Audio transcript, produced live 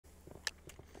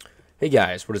Hey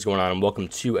guys, what is going on, and welcome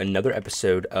to another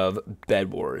episode of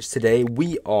Bedwars. Today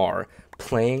we are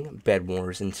playing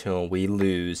Bedwars until we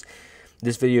lose.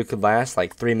 This video could last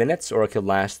like 3 minutes or it could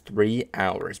last 3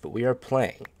 hours, but we are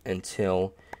playing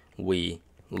until we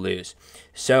lose.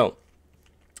 So,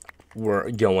 we're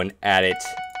going at it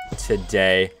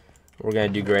today. We're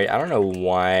going to do great. I don't know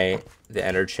why the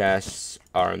ender chests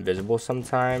are invisible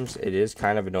sometimes. It is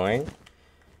kind of annoying.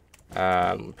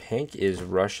 Pink is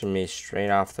rushing me straight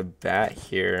off the bat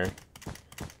here.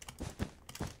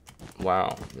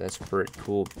 Wow, that's pretty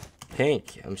cool.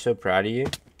 Pink, I'm so proud of you.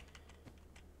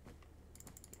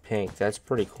 Pink, that's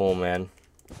pretty cool, man.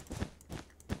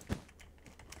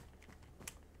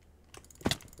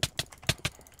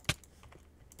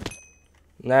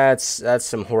 That's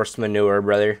some horse manure,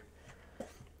 brother.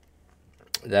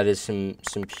 That is some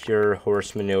pure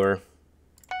horse manure.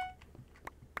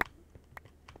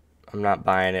 I'm not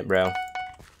buying it, bro.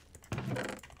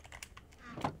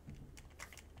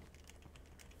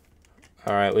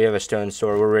 Alright, we have a stone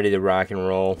sword. We're ready to rock and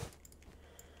roll.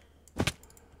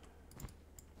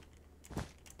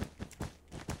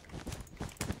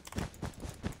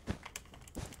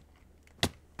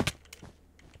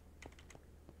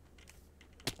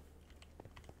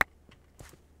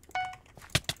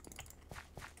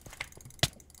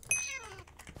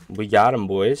 We got him,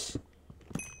 boys.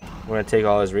 We're gonna take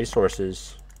all his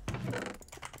resources.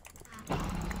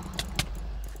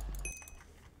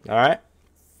 Alright.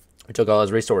 We took all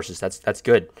his resources. That's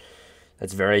good.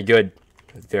 That's very good.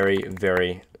 Very,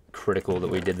 very critical that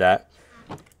we did that.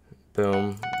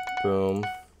 Boom. Boom.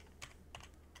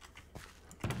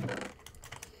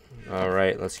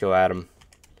 Alright, let's go at him.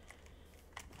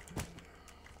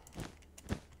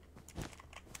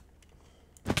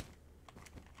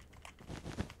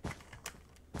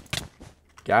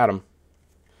 Got him.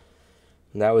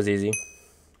 That was easy.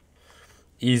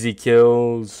 Easy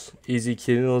kills. Easy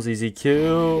kills. Easy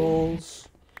kills.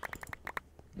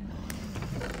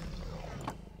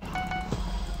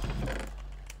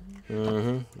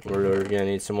 We're gonna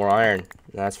need some more iron.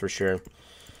 That's for sure.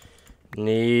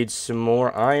 Need some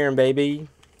more iron, baby.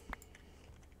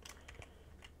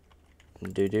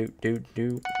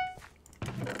 Do.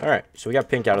 Alright, so we got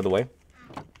pink out of the way.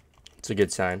 It's a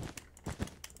good sign.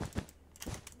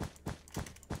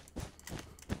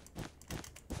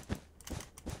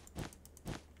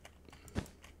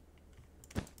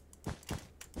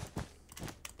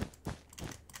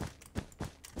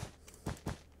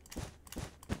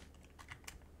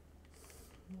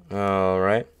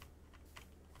 Alright.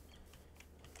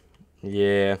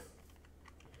 Yeah.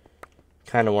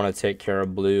 Kind of want to take care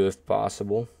of blue if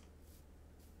possible.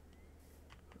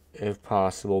 If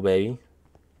possible, baby.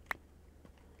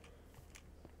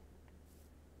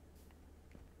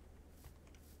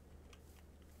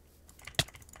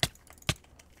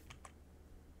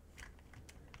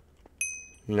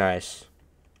 Nice.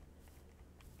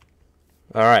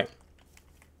 Alright.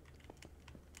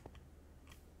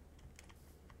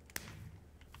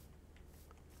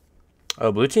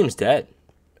 Oh, blue team's dead.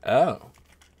 Oh.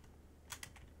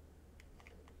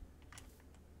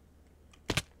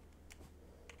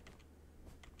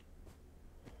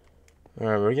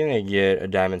 Alright, we're gonna get a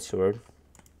diamond sword.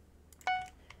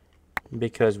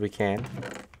 Because we can.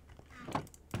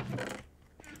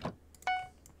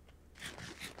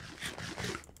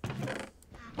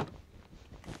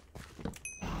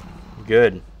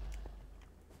 Good.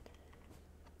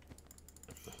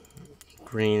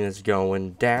 Green is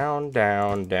going down,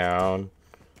 down, down.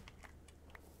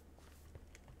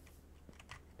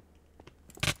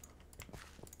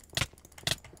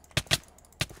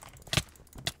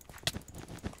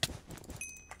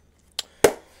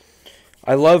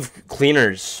 I love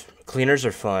cleaners. Cleaners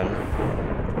are fun.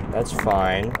 That's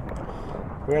fine.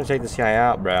 We're gonna take this guy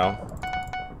out, bro.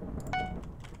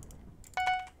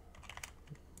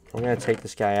 We're gonna take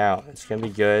this guy out. It's gonna be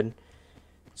good.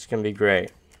 It's gonna be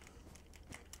great.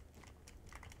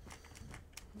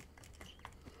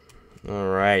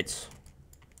 Alright.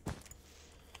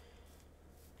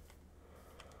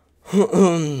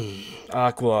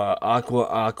 Aqua, aqua,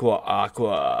 aqua,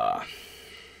 aqua.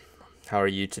 How are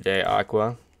you today,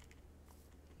 Aqua?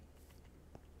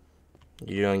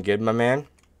 You doing good, my man?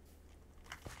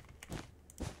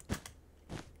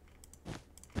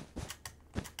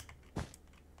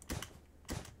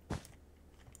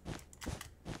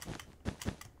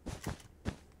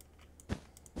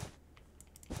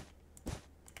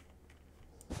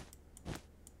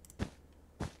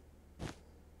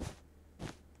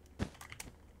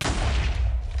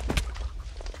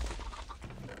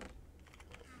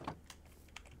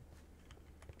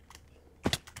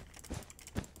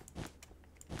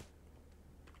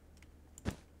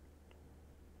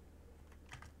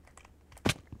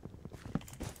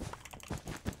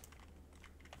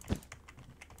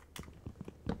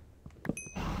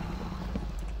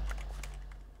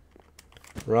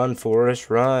 Run, Forrest,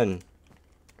 run.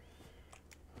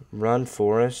 Run,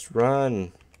 Forrest,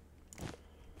 run.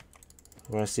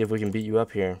 I want to see if we can beat you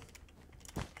up here.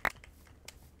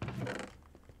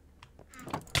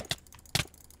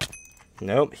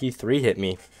 Nope, he 3-hit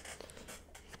me.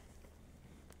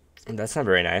 That's not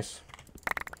very nice.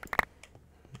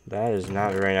 That is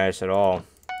not very nice at all.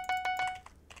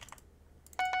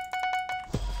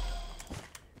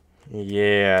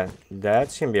 Yeah,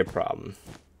 that's gonna be a problem.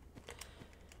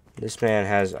 This man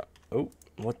has... Oh,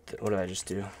 what did I just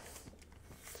do?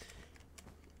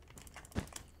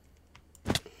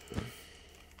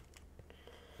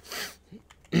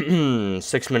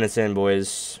 Six minutes in,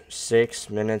 boys. 6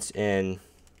 minutes in.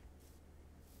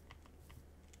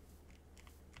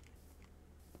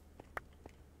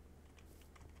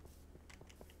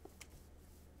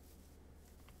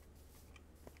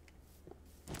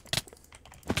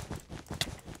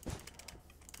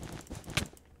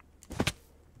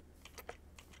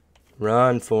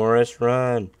 Run, Forrest,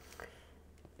 run.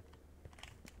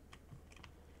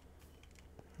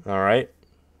 All right.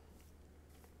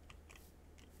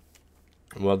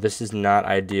 Well, this is not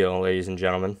ideal, ladies and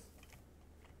gentlemen.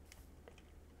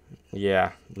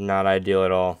 Yeah, not ideal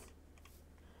at all.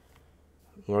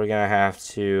 We're going to have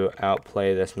to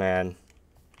outplay this man.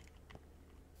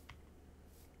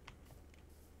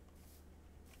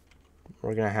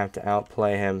 We're going to have to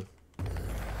outplay him.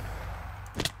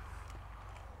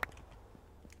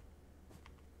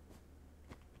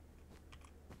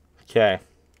 Okay.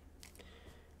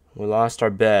 We lost our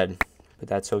bed, but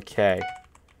that's okay.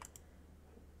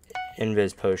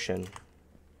 Invis potion.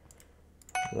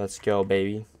 Let's go,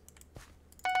 baby.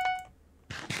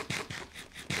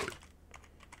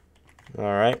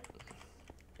 Alright.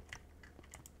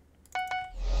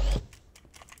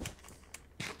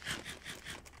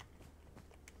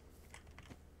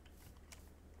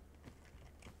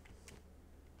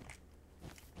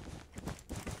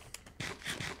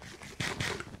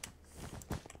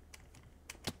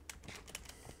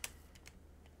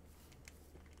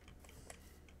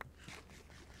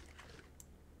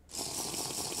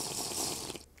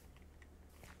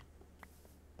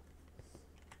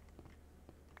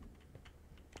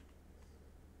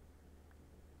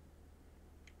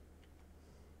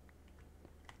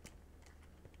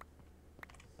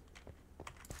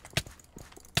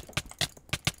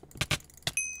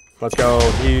 Let's go,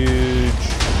 huge.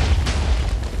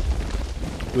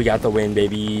 We got the win,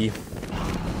 baby.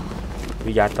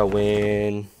 We got the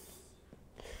win.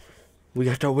 We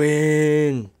got the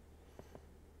win.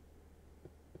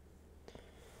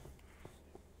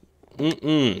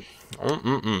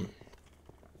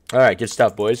 All right, good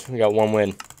stuff, boys. We got 1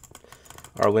 win.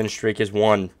 Our win streak is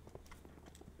 1.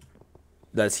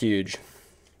 That's huge.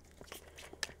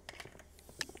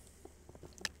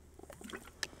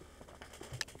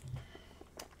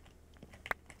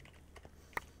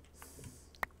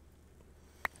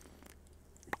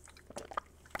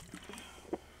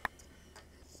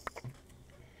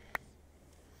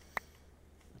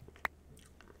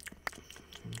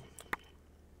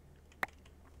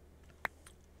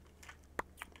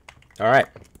 All right.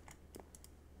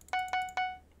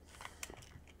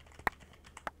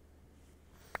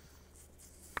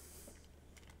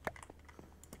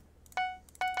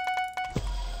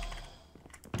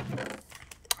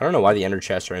 I don't know why the ender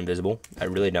chests are invisible. I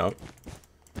really don't.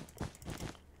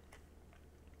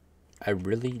 I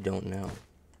really don't know.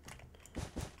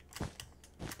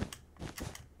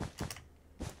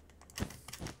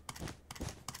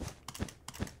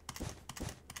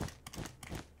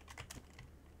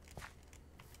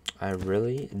 I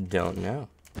really don't know.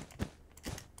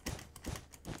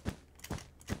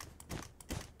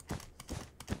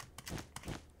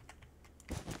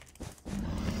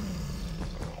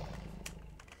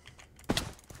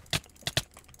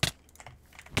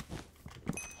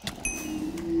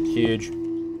 Huge.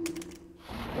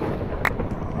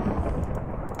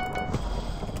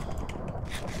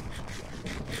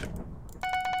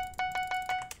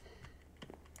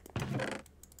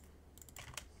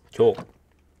 Cool.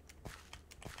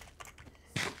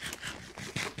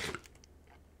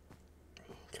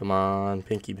 Come on,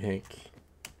 Pinky Pink.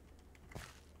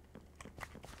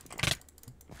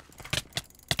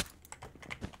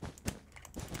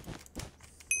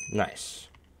 Nice.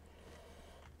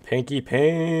 Pinky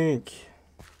Pink.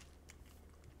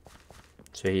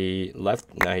 So he left.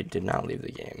 No, he did not leave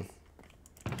the game.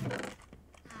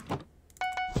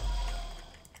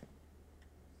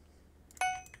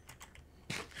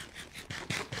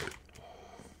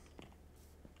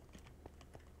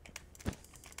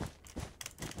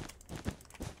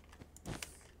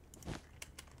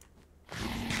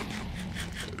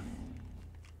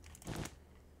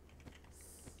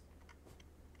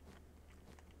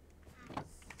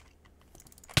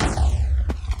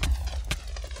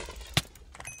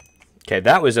 Okay,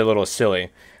 that was a little silly.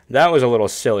 That was a little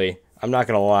silly. I'm not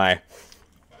gonna lie.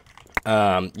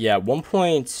 Yeah, 1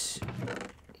 point.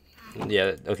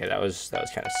 Yeah, okay, that was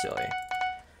kind of silly.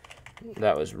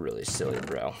 That was really silly,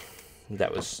 bro.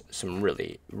 That was some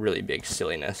really big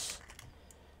silliness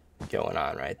going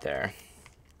on right there.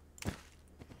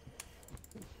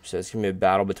 So it's gonna be a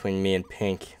battle between me and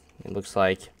Pink. It looks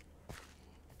like.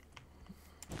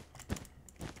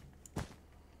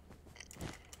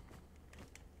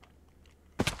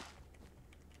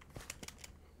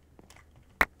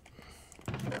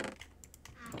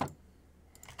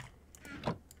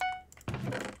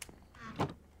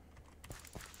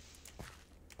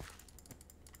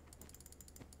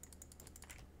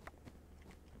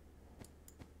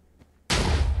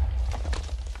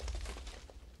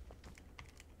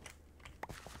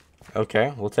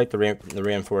 Okay, we'll take the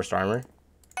reinforced armor.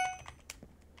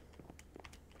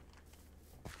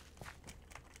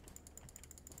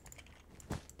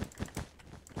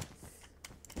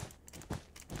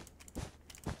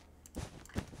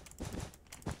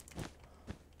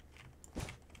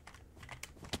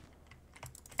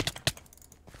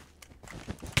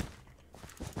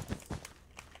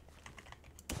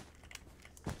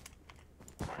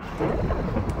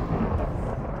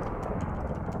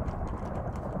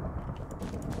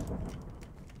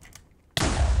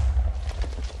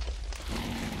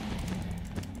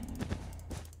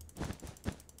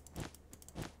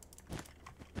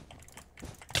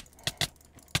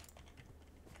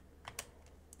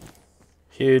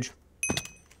 Huge.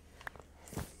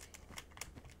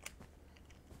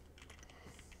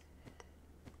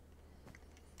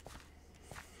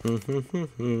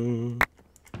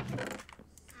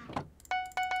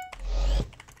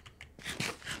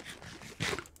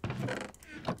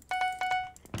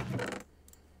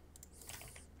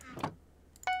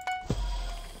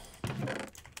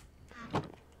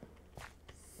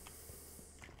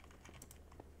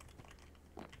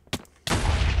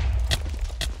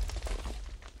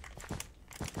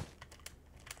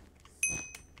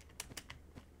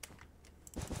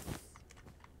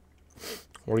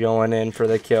 We're going in for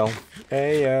the kill.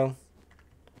 Hey, yo.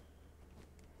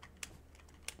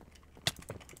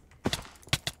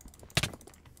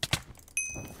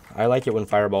 I like it when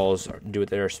fireballs do what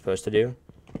they're supposed to do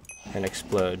and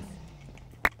explode.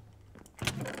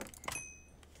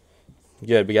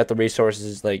 Good, we got the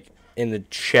resources like in the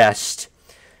chest,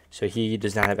 so he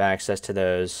does not have access to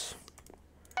those.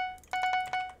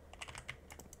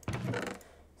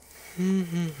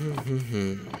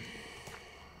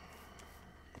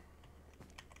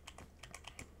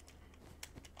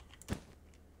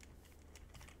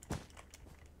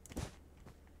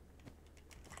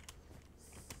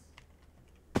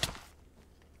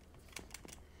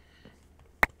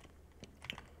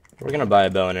 We're gonna buy a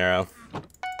bow and arrow.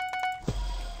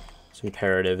 It's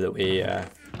imperative that we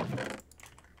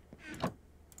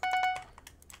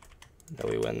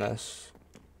win this.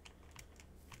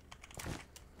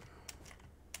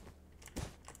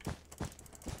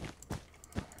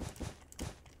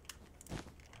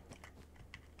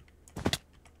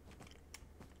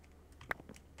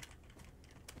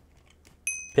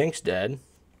 Pink's dead.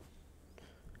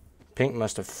 Pink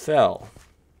must have fell.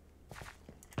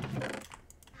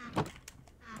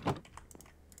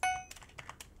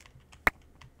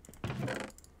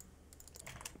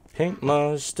 Pink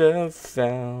must have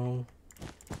fell.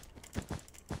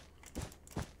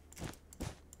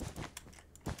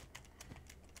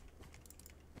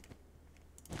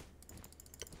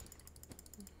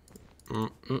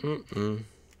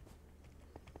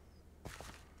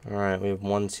 Alright, we have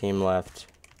one team left.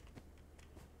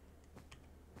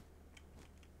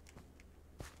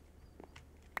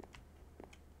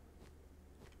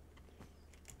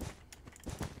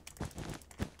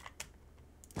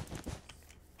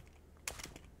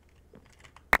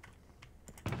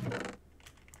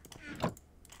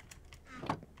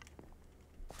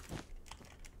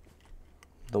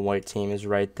 The white team is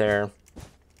right there.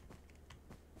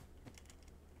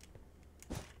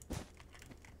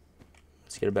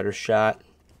 Let's get a better shot.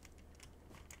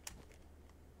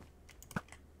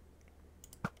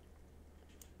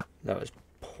 That was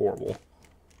horrible.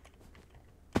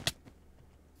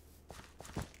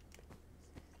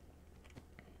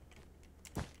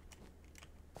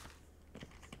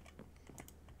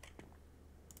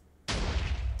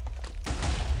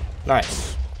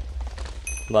 Nice.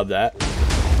 Love that.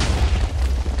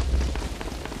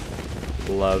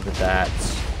 Love that.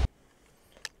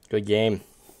 Good game.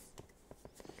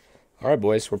 Alright,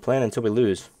 boys. We're playing until we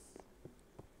lose.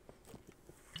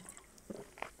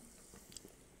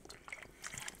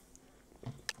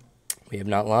 We have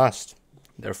not lost.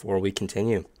 Therefore, we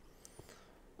continue.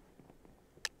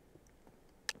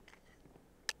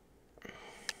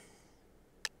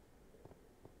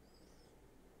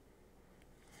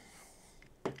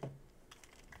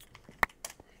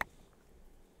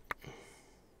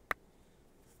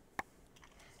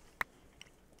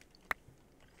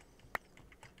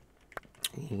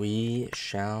 We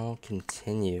shall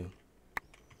continue.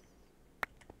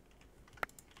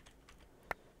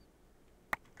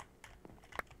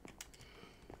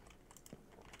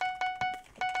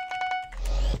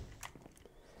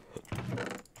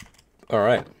 All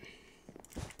right.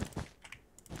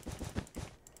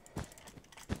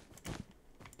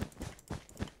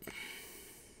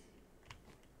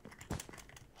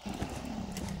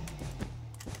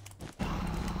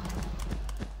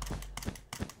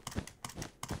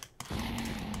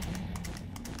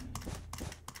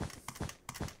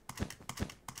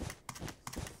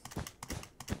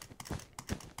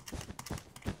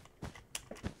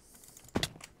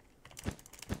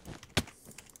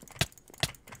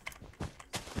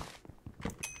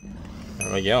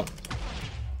 There we go.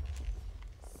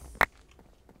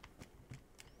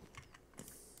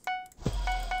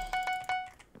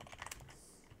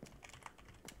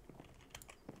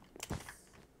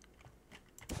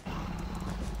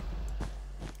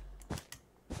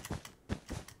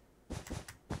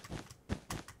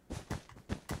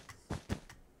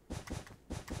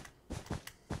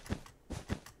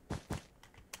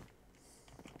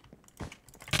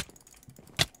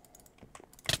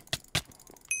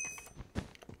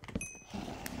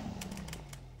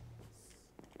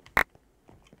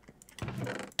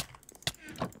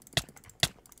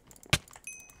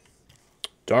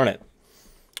 Darn it.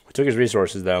 We took his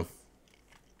resources, though.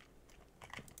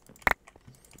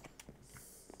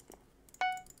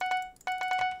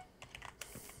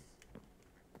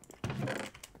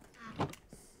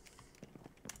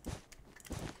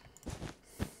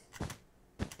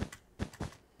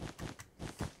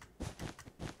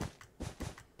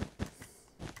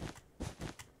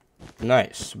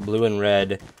 Nice. Blue and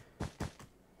red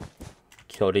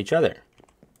killed each other.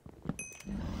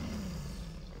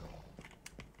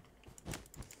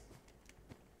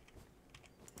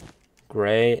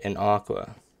 Gray and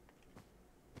aqua.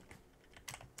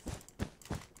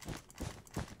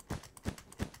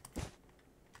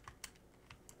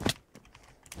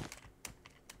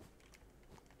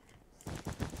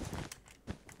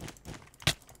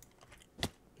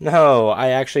 No, I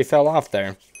actually fell off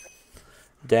there.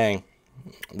 Dang.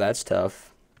 That's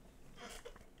tough.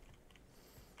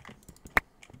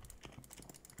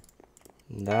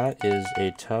 That is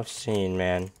a tough scene,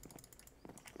 man.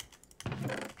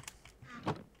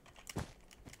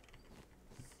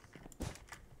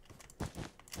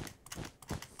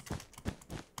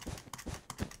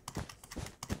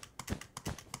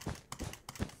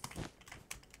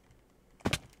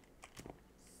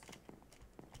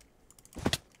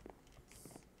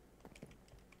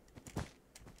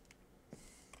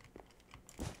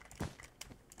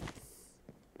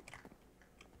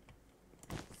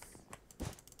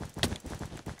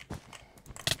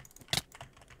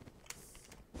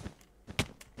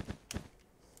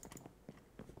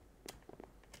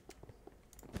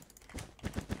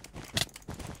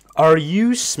 Are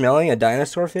you smelling a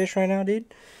dinosaur fish right now,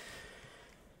 dude?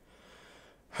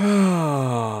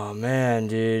 Oh, man,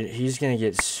 dude. He's gonna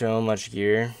get so much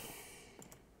gear.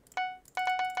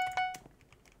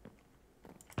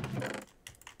 I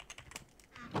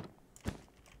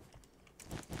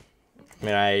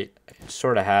mean, I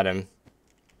sort of had him.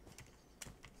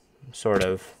 Sort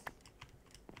of.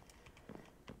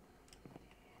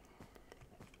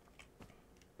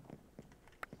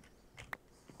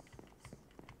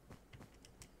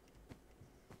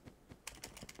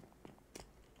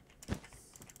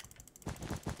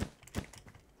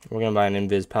 We're gonna buy an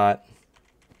invis pot.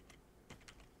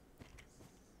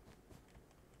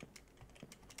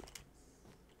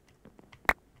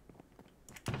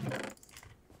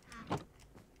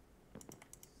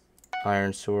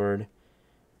 Iron sword,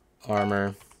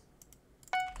 armor.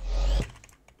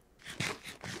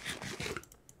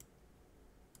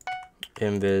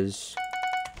 Invis,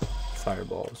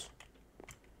 fireballs.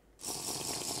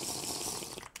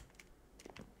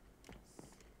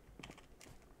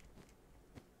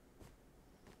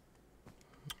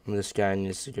 This guy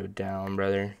needs to go down,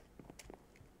 brother.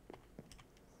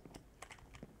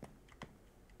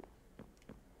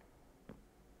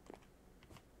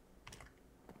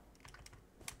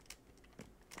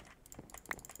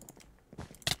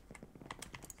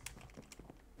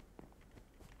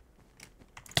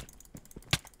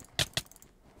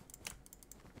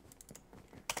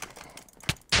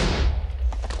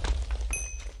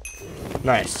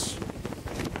 Nice.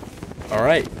 All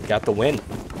right, got the win.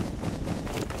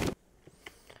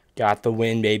 Got the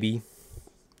win, baby.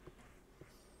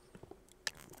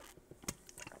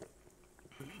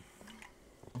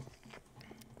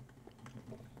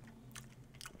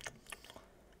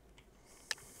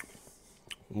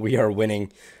 We are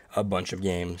winning a bunch of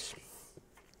games.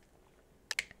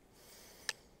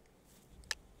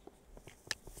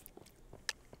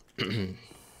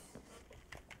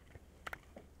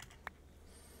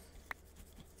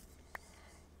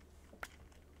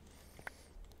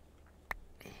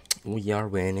 We are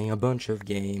winning a bunch of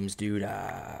games,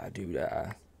 doo-dah,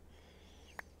 doo-dah.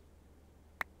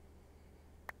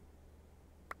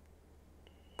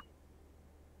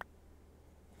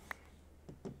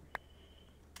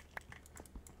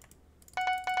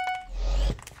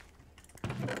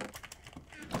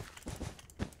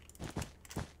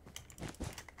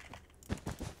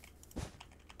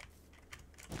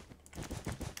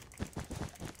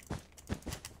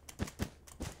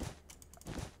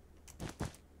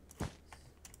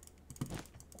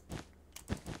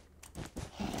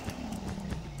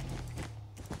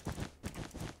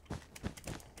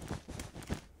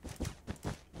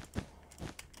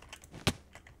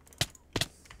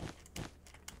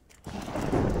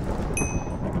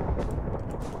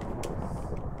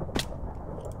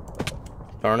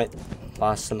 Darn it,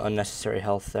 lost some unnecessary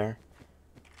health there.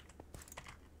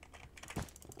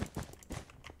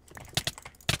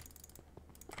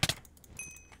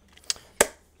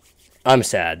 I'm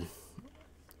sad.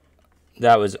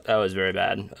 That was very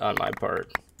bad on my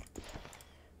part.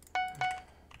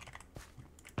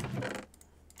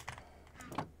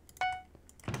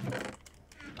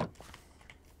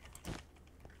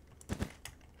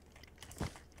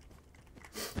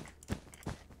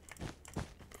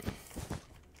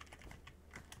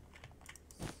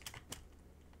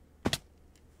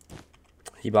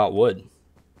 He bought wood.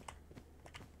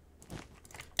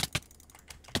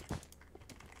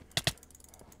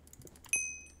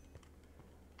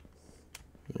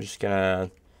 I'm just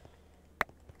gonna...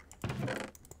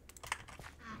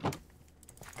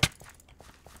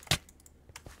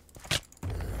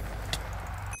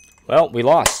 Well, we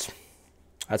lost.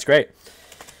 That's great.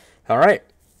 All right.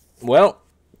 Well,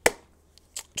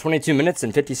 22 minutes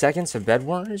and 50 seconds of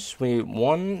Bedwars. We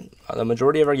won the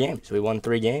majority of our games. We won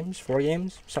 3 games, 4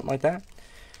 games, something like that.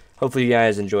 Hopefully you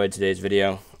guys enjoyed today's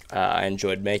video. I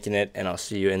enjoyed making it, and I'll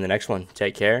see you in the next one.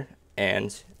 Take care,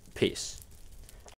 and peace.